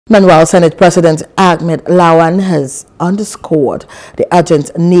Meanwhile, Senate President Ahmad Lawan has underscored the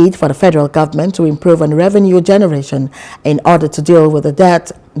urgent need for the federal government to improve on revenue generation in order to deal with the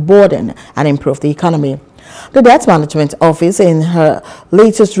debt burden and improve the economy. The Debt Management Office, in her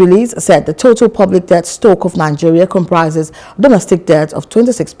latest release, said the total public debt stock of Nigeria comprises domestic debt of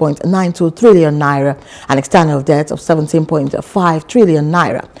 26.92 trillion naira and external debt of 17.5 trillion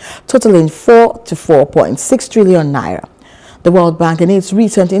naira, totaling 44.6 trillion naira. The World Bank, in its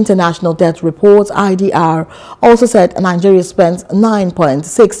recent international debt report, IDR, also said Nigeria spent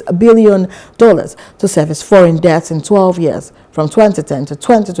 $9.6 billion to service foreign debts in 12 years, from 2010 to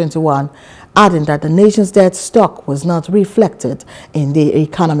 2021, adding that the nation's debt stock was not reflected in the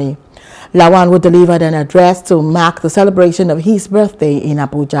economy. Lawan, who delivered an address to mark the celebration of his birthday in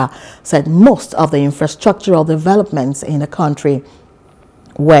Abuja, said most of the infrastructural developments in the country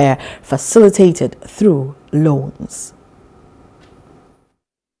were facilitated through loans.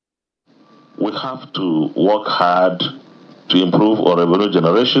 We have to work hard to improve our revenue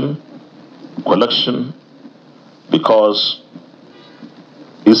generation, collection, because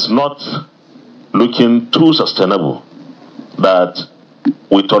it's not looking too sustainable that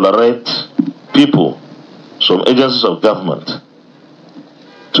we tolerate people, some agencies of government,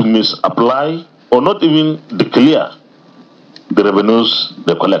 to misapply or not even declare the revenues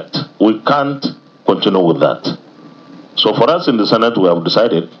they collect. We can't continue with that. So for us in the Senate, we have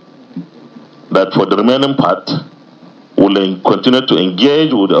decided that for the remaining part, we'll continue to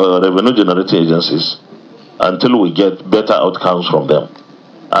engage with our revenue generating agencies until we get better outcomes from them.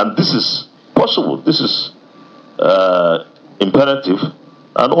 And this is possible. This is imperative.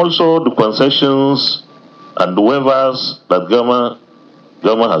 And also the concessions and the waivers that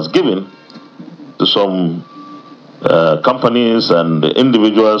government has given to some companies and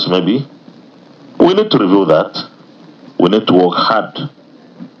individuals maybe. We need to review that. We need to work hard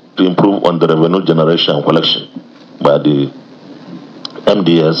to improve on the revenue generation and collection by the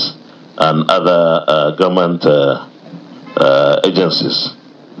MDS and other government agencies.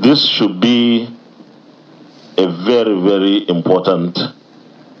 This should be a very, very important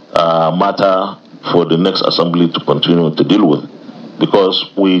matter for the next assembly to continue to deal with,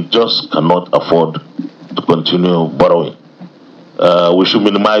 because we just cannot afford to continue borrowing. We should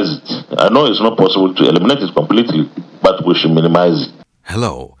minimize it. I know it's not possible to eliminate it completely, but we should minimize it.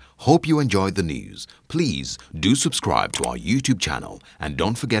 Hello. Hope you enjoyed the news. Please do subscribe to our YouTube channel and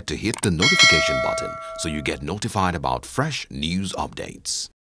don't forget to hit the notification button so you get notified about fresh news updates.